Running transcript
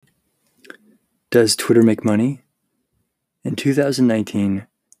Does Twitter make money? In 2019,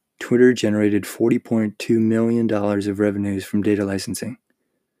 Twitter generated $40.2 million of revenues from data licensing.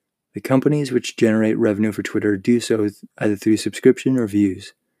 The companies which generate revenue for Twitter do so either through subscription or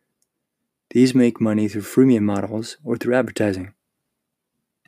views. These make money through freemium models or through advertising.